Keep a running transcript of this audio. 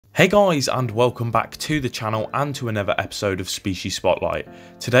Hey guys, and welcome back to the channel and to another episode of Species Spotlight.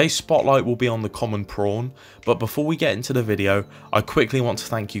 Today's spotlight will be on the common prawn, but before we get into the video, I quickly want to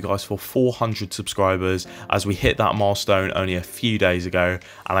thank you guys for 400 subscribers as we hit that milestone only a few days ago,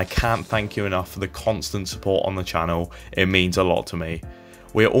 and I can't thank you enough for the constant support on the channel. It means a lot to me.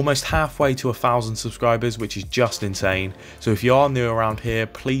 We are almost halfway to 1,000 subscribers, which is just insane, so if you are new around here,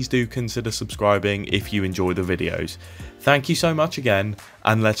 please do consider subscribing if you enjoy the videos. Thank you so much again,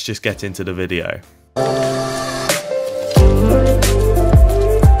 and let's just get into the video.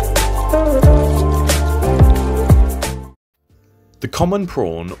 The common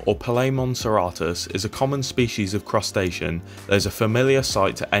prawn, or Palaemon serratus, is a common species of crustacean that is a familiar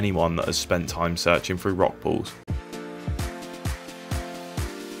sight to anyone that has spent time searching through rock pools.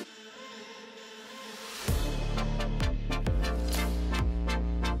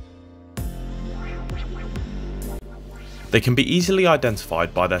 They can be easily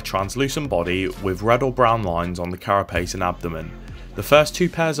identified by their translucent body with red or brown lines on the carapace and abdomen. The first two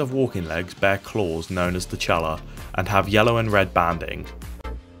pairs of walking legs bear claws known as the chela and have yellow and red banding.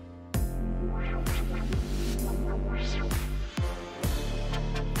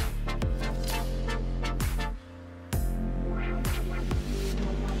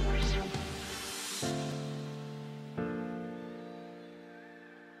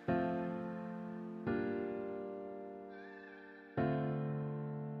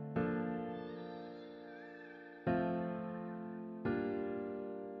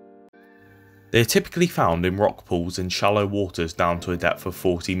 They are typically found in rock pools in shallow waters down to a depth of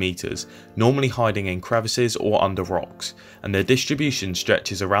 40 metres, normally hiding in crevices or under rocks, and their distribution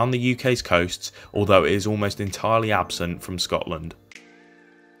stretches around the UK's coasts, although it is almost entirely absent from Scotland.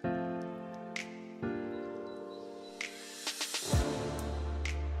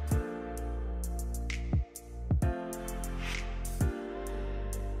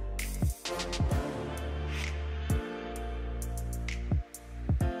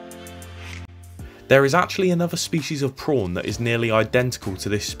 There is actually another species of prawn that is nearly identical to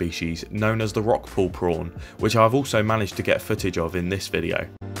this species, known as the rock pool prawn, which I have also managed to get footage of in this video.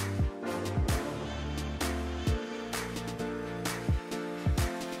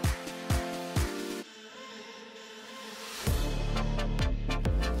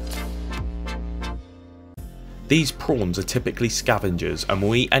 These prawns are typically scavengers and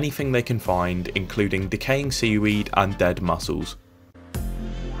will eat anything they can find, including decaying seaweed and dead mussels.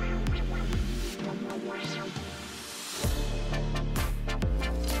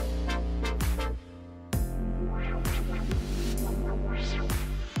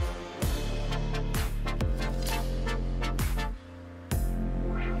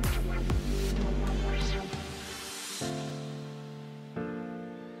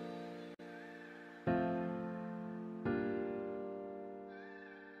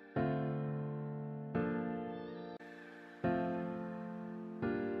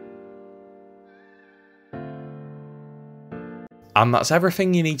 And that's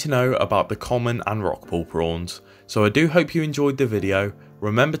everything you need to know about the common and rock pool prawns. So I do hope you enjoyed the video.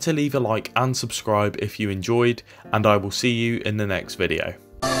 Remember to leave a like and subscribe if you enjoyed, and I will see you in the next video.